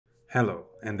Hello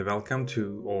and welcome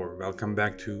to or welcome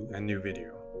back to a new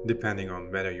video, depending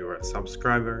on whether you're a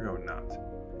subscriber or not.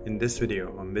 In this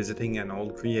video, I'm visiting an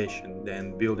old creation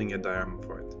and building a diorama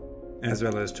for it, as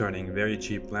well as turning very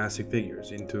cheap plastic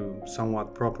figures into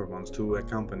somewhat proper ones to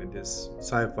accompany this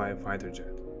sci-fi fighter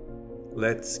jet.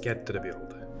 Let's get to the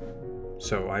build.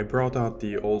 So I brought out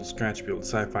the old Scratchbuilt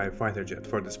sci-fi fighter jet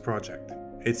for this project.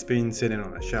 It's been sitting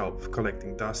on a shelf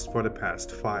collecting dust for the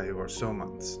past 5 or so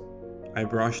months. I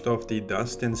brushed off the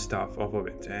dust and stuff off of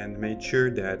it and made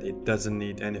sure that it doesn't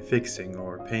need any fixing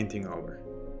or painting over.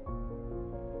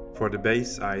 For the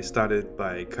base, I started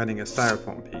by cutting a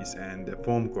styrofoam piece and a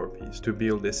foam core piece to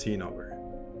build a scene over.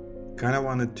 Kinda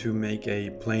wanted to make a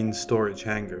plain storage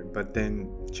hangar, but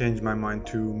then changed my mind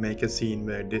to make a scene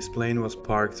where this plane was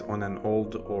parked on an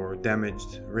old or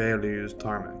damaged, rarely used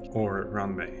tarmac or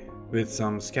runway, with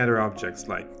some scatter objects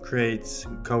like crates,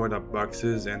 covered up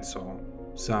boxes and so on.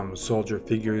 Some soldier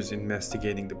figures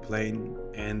investigating the plane,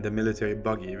 and the military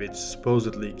buggy which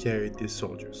supposedly carried these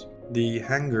soldiers. The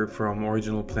hangar from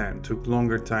original plan took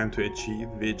longer time to achieve,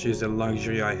 which is a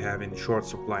luxury I have in short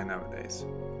supply nowadays,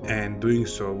 and doing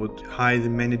so would hide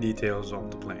many details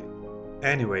of the plane.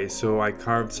 Anyway, so I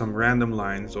carved some random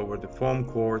lines over the foam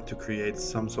core to create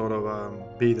some sort of a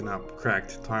beaten up,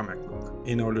 cracked tarmac look.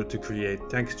 In order to create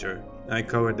texture, I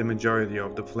covered the majority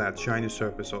of the flat shiny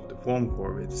surface of the foam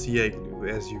core with CA glue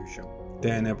as usual.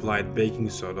 Then applied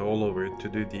baking soda all over it to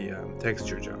do the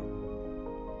texture job.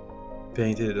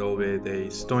 Painted it all with a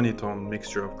stony tone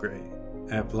mixture of grey.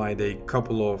 Applied a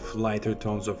couple of lighter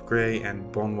tones of grey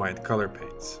and bone white color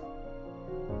paints.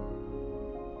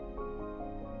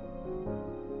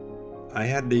 I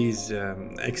had these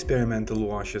experimental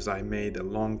washes I made a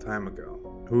long time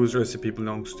ago, whose recipe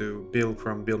belongs to Bill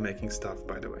from Bill Making Stuff,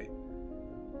 by the way.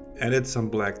 Added some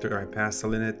black dry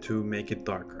pastel in it to make it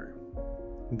darker.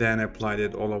 Then applied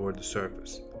it all over the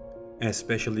surface,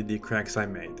 especially the cracks I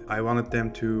made. I wanted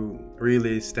them to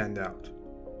really stand out.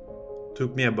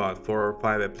 Took me about 4 or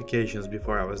 5 applications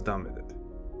before I was done with it.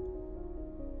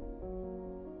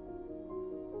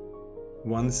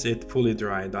 Once it fully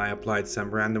dried, I applied some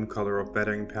random color of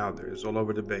weathering powders all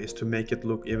over the base to make it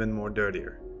look even more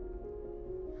dirtier.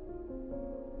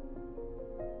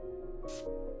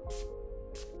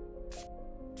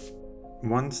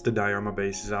 Once the diorama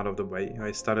base is out of the way,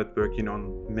 I started working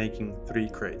on making 3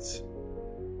 crates.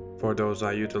 For those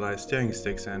I utilized steering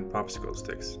sticks and popsicle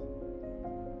sticks.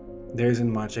 There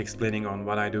isn't much explaining on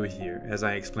what I do here, as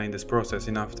I explained this process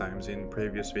enough times in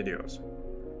previous videos.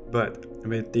 But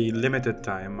with the limited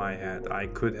time I had, I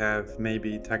could have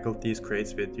maybe tackled these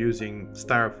crates with using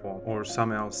styrofoam or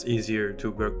some else easier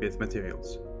to work with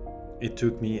materials. It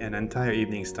took me an entire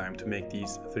evening's time to make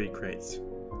these 3 crates.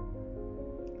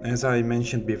 As I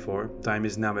mentioned before, time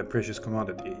is now a precious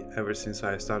commodity ever since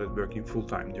I started working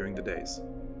full-time during the days.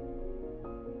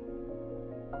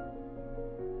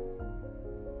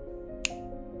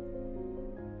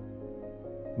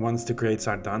 Once the crates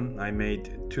are done, I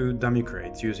made 2 dummy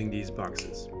crates using these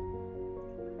boxes.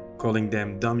 Calling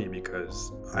them dummy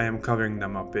because I am covering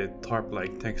them up with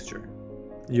tarp-like texture,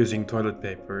 using toilet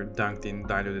paper dunked in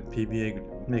diluted PVA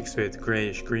glue mixed with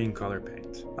grayish green color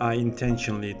paint. I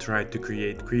intentionally tried to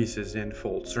create creases and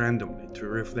folds randomly to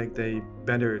reflect a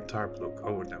better tarp look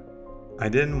over them. I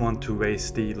didn't want to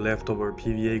waste the leftover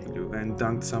PVA glue and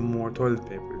dunked some more toilet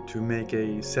paper to make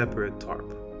a separate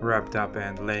tarp, wrapped up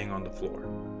and laying on the floor.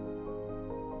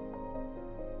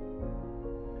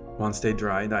 Once they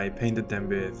dried, I painted them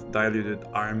with diluted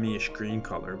army-ish green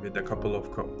color with a couple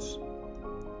of coats.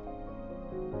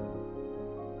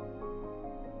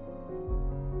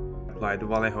 Applied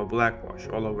Vallejo black wash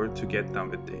all over to get done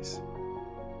with these.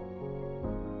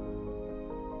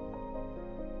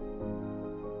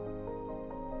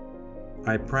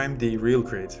 I primed the real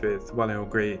crates with Vallejo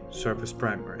grey surface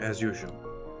primer as usual.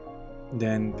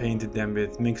 Then painted them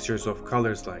with mixtures of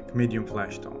colors like medium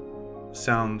flash tone.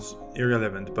 Sounds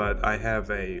irrelevant, but I have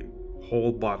a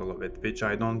whole bottle of it which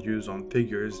I don't use on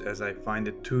figures as I find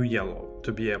it too yellow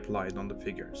to be applied on the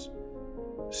figures.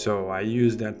 So I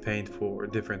use that paint for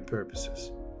different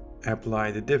purposes.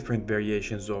 Apply the different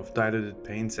variations of diluted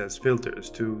paints as filters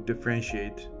to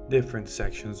differentiate different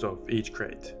sections of each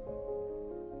crate.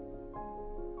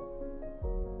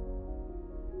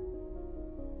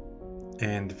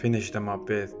 And finish them up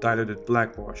with diluted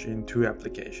black wash in 2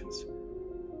 applications.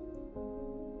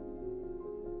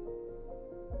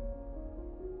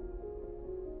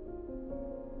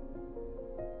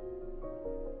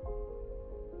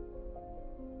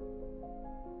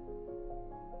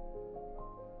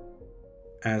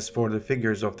 As for the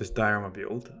figures of this diorama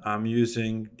build, I'm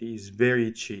using these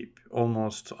very cheap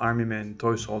almost army men,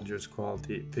 toy soldiers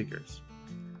quality figures.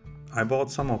 I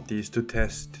bought some of these to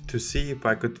test to see if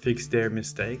I could fix their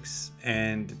mistakes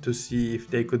and to see if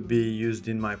they could be used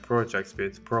in my projects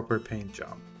with proper paint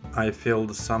job. I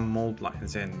filled some mold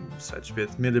lines and such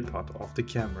with milliput off the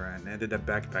camera and added a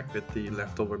backpack with the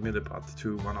leftover milliput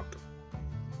to one of them.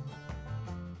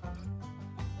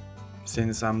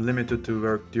 Since I'm limited to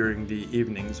work during the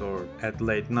evenings or at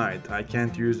late night, I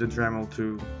can't use the Dremel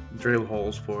to drill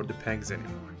holes for the pegs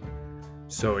anymore.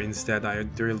 So instead I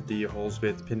drilled the holes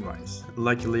with pin vise.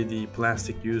 Luckily the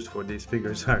plastic used for these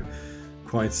figures are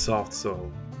quite soft,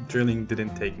 so drilling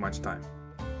didn't take much time.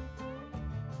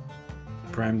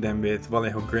 Primed them with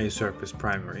Vallejo gray surface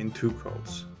primer in 2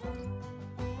 coats.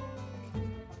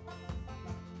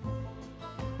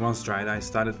 Once dried, I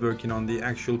started working on the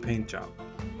actual paint job.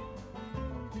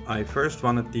 I first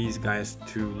wanted these guys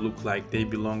to look like they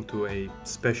belong to a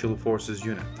special forces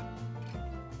unit.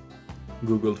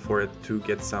 Googled for it to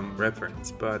get some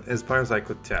reference, but as far as I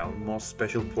could tell, most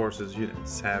special forces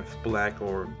units have black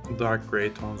or dark gray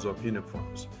tones of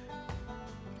uniforms.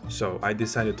 So I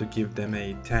decided to give them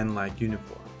a tan-like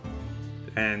uniform.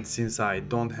 And since I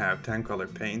don't have tan color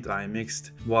paint, I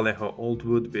mixed Vallejo old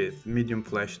wood with medium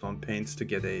flesh tone paints to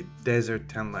get a desert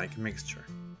tan-like mixture.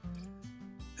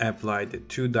 Applied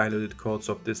 2 diluted coats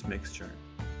of this mixture.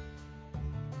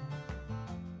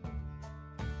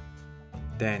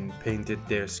 Then painted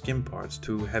their skin parts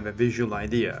to have a visual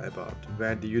idea about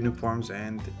where the uniforms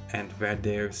end and where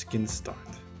their skins start.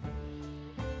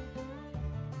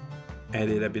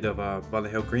 Added a bit of a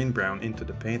Vallejo green-brown into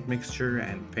the paint mixture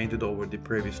and painted over the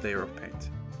previous layer of paint.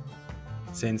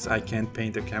 Since I can't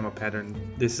paint a camo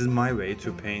pattern, this is my way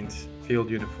to paint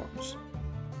field uniforms.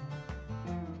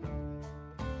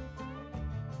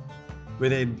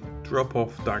 With a drop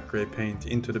of dark gray paint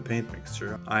into the paint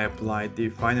mixture, I applied the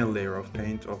final layer of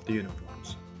paint of the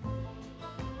uniforms.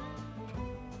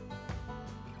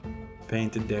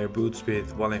 Painted their boots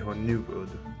with Vallejo new wood.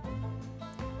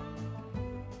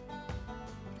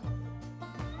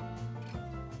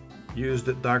 Used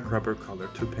the dark rubber color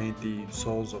to paint the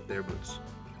soles of their boots.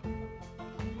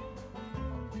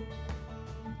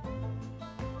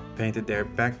 Painted their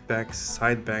backpacks,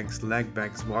 side bags, leg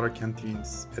bags, water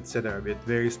canteens, etc. with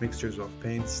various mixtures of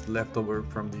paints left over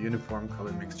from the uniform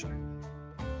color mixture.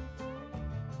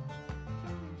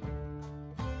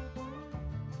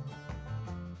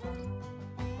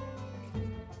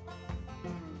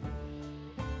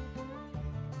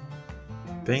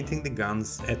 Painting the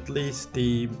guns, at least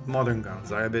the modern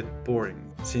guns, are a bit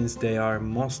boring. Since they are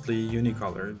mostly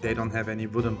unicolor, they don't have any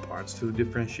wooden parts to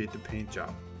differentiate the paint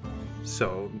job.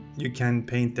 So you can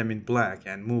paint them in black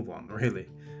and move on, really.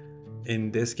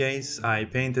 In this case, I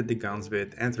painted the guns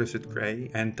with anthracite gray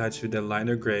and touched with a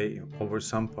lighter gray over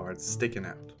some parts sticking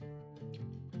out.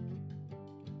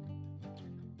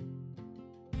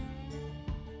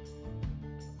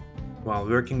 While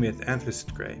working with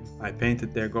anthracite gray, I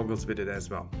painted their goggles with it as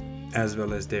well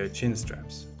as their chin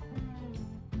straps.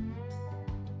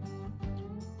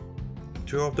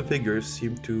 2 of the figures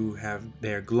seem to have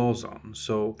their gloves on,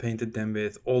 so painted them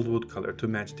with old wood color to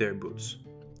match their boots.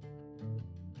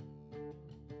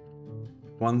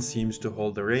 One seems to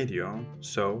hold a radio,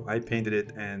 so I painted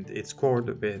it and its cord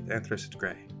with anthracite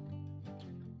gray.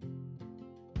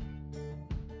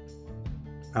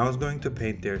 I was going to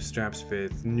paint their straps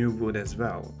with new wood as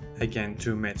well, again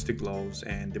to match the gloves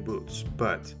and the boots,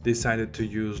 but decided to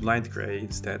use light gray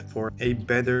instead for a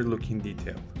better looking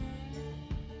detail.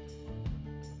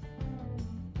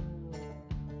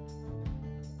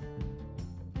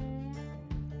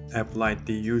 Applied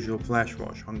the usual flash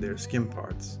wash on their skin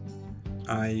parts.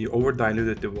 I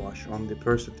over-diluted the wash on the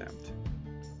first attempt.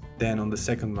 Then on the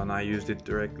second one I used it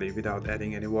directly without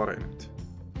adding any water in it.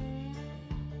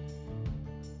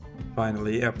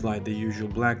 Finally applied the usual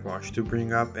black wash to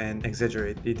bring up and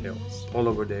exaggerate details all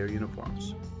over their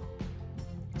uniforms.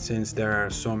 Since there are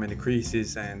so many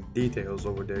creases and details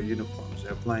over their uniforms,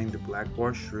 applying the black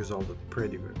wash resulted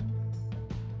pretty good.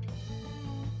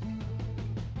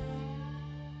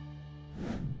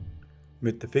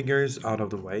 With the figures out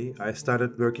of the way, I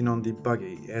started working on the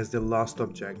buggy as the last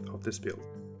object of this build.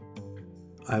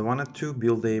 I wanted to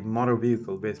build a motor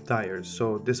vehicle with tires,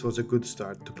 so this was a good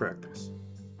start to practice.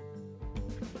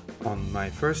 On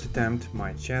my first attempt,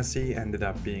 my chassis ended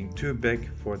up being too big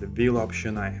for the wheel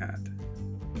option I had.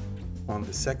 On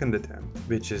the second attempt,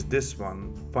 which is this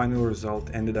one, final result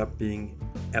ended up being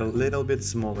a little bit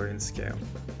smaller in scale,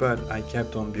 but I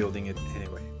kept on building it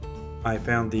anyway. I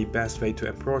found the best way to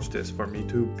approach this for me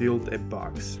to build a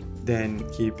box, then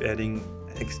keep adding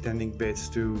extending bits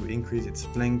to increase its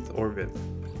length or width.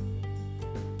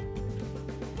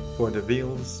 For the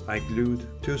wheels, I glued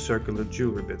 2 circular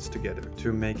jeweler bits together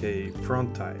to make a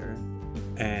front tire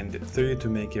and 3 to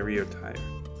make a rear tire.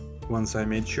 Once I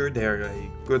made sure they are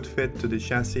a good fit to the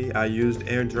chassis, I used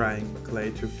air drying clay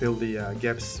to fill the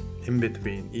gaps in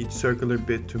between each circular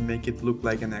bit to make it look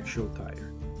like an actual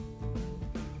tire.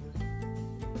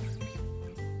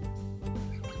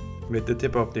 With the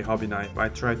tip of the hobby knife, I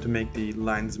tried to make the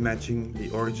lines matching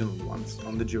the original ones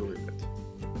on the jewelry bit.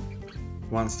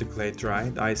 Once the clay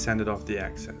dried, I sanded off the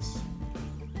excess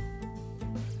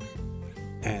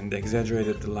and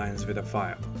exaggerated the lines with a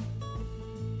file.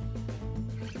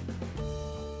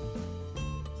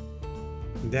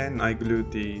 Then I glued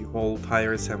the whole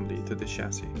tire assembly to the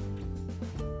chassis.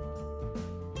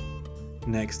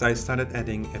 Next, I started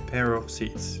adding a pair of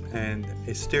seats and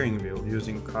a steering wheel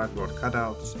using cardboard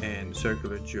cutouts and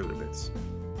circular jeweler bits.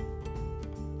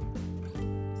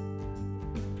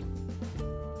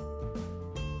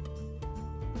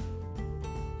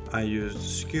 I used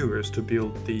skewers to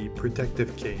build the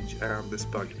protective cage around this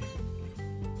buggy.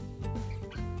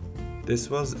 This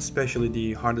was especially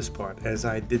the hardest part, as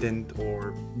I didn't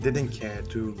care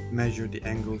to measure the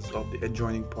angles of the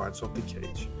adjoining parts of the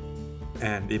cage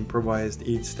and improvised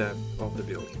each step of the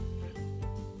build.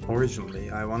 Originally,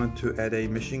 I wanted to add a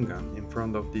machine gun in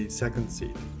front of the second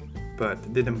seat,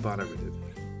 but didn't bother with it.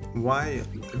 Why?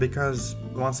 Because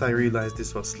once I realized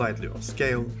this was slightly off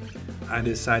scale, I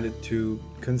decided to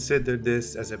consider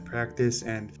this as a practice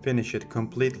and finish it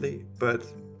completely, but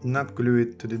not glue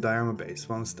it to the diorama base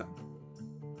once done.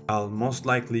 I'll most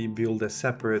likely build a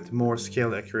separate, more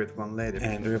scale accurate one later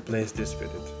and replace this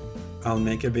with it. I'll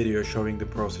make a video showing the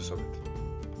process of it.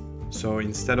 So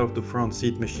instead of the front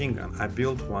seat machine gun, I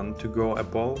built one to go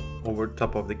above over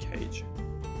top of the cage.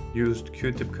 Used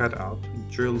Q-tip cutout,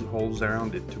 drilled holes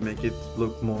around it to make it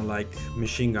look more like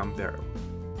machine gun barrel.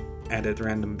 Added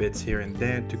random bits here and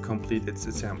there to complete its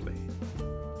assembly.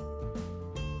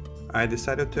 I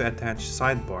decided to attach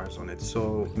sidebars on it,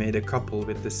 so made a couple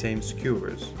with the same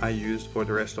skewers I used for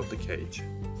the rest of the cage.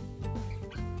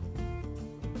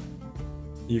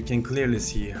 You can clearly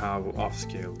see how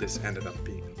off-scale this ended up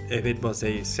being. If it was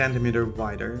a centimeter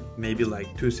wider, maybe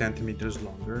like 2 centimeters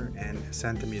longer and a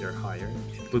centimeter higher,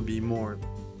 it would be more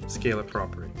scale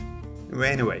appropriate.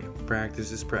 Anyway,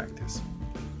 practice is practice.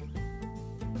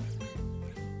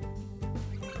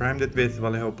 Primed it with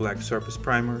Vallejo black surface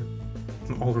primer.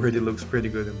 Already looks pretty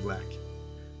good in black.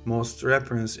 Most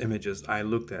reference images I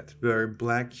looked at were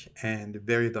black and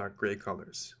very dark gray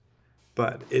colors,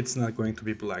 but it's not going to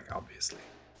be black obviously.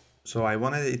 So I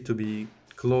wanted it to be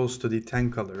close to the tan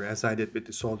color as I did with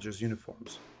the soldiers'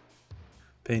 uniforms.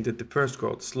 Painted the first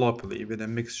coat sloppily with a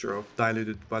mixture of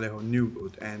diluted Vallejo new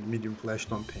wood and medium flash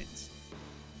tone paints.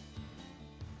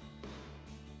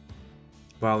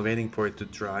 While waiting for it to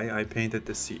dry, I painted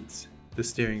the seats, the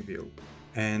steering wheel,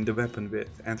 and the weapon with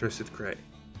anthracite gray.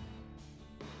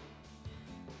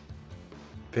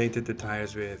 Painted the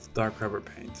tires with dark rubber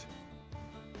paint.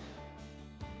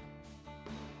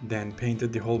 Then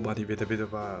painted the whole body with a bit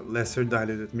of a lesser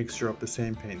diluted mixture of the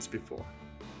same paints before.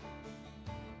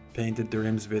 Painted the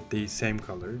rims with the same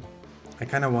color. I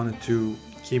kinda wanted to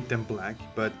keep them black,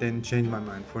 but then changed my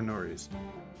mind for no reason.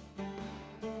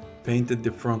 Painted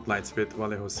the front lights with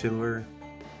Vallejo silver,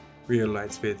 rear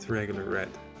lights with regular red.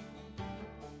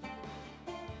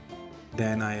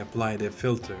 Then I applied a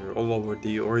filter all over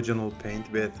the original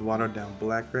paint with watered down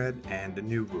black red and the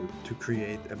new wood to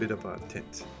create a bit of a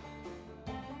tint.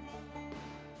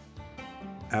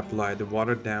 Apply the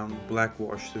watered down black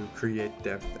wash to create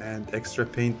depth and extra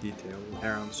paint detail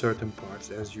around certain parts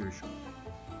as usual.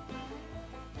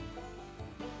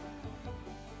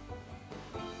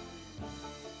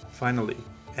 Finally,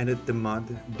 added the mud,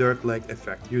 dirt-like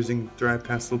effect using dry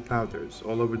pastel powders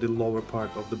all over the lower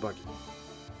part of the buggy.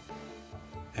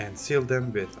 And sealed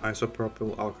them with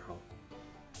isopropyl alcohol.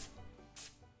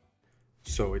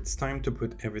 So it's time to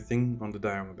put everything on the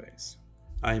diorama base.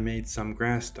 I made some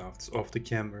grass tufts off the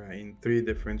camera in 3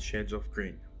 different shades of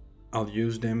green. I'll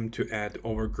use them to add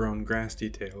overgrown grass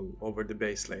detail over the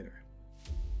base later.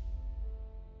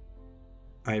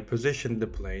 I positioned the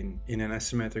plane in an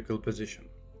asymmetrical position.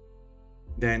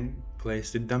 Then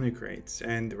placed the dummy crates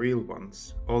and real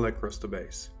ones all across the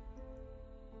base.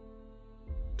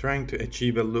 Trying to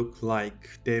achieve a look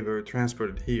like they were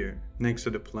transported here next to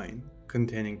the plane,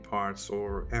 containing parts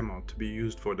or ammo to be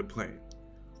used for the plane,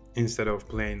 instead of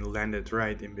plane landed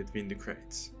right in between the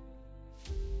crates.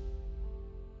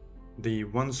 The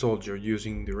one soldier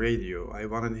using the radio, I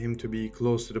wanted him to be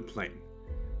close to the plane,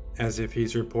 as if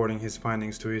he's reporting his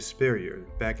findings to his superior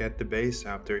back at the base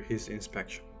after his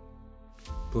inspection.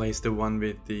 Place the one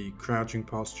with the crouching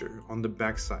posture on the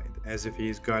backside as if he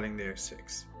is guarding the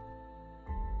F6.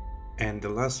 And the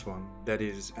last one, that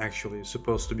is actually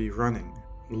supposed to be running,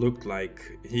 looked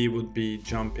like he would be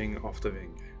jumping off the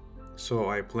wing. So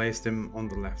I placed him on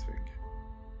the left wing.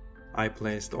 I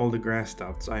placed all the grass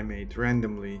dots I made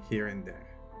randomly here and there.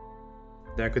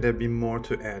 There could have been more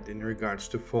to add in regards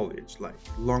to foliage like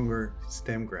longer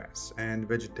stem grass and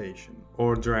vegetation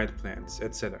or dried plants,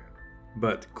 etc.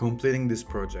 But completing this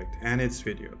project and its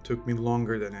video took me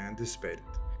longer than I anticipated,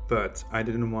 but I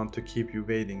didn't want to keep you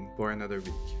waiting for another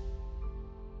week.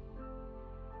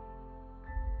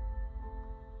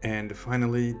 And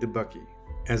finally, the buggy.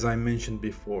 As I mentioned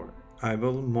before, I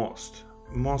will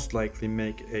most likely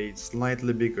make a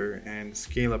slightly bigger and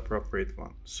scale appropriate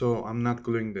one, so I'm not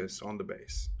gluing this on the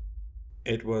base.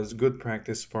 It was good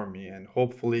practice for me and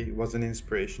hopefully was an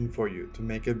inspiration for you to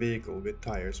make a vehicle with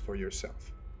tires for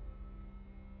yourself.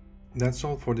 That's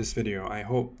all for this video. I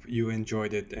hope you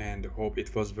enjoyed it and hope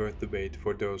it was worth the wait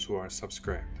for those who are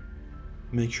subscribed.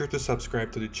 Make sure to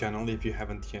subscribe to the channel if you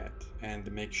haven't yet, and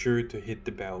make sure to hit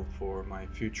the bell for my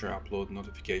future upload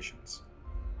notifications.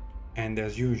 And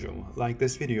as usual, like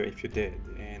this video if you did,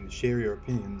 and share your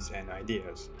opinions and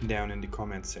ideas down in the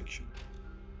comments section.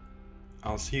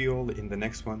 I'll see you all in the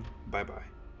next one. Bye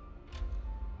bye.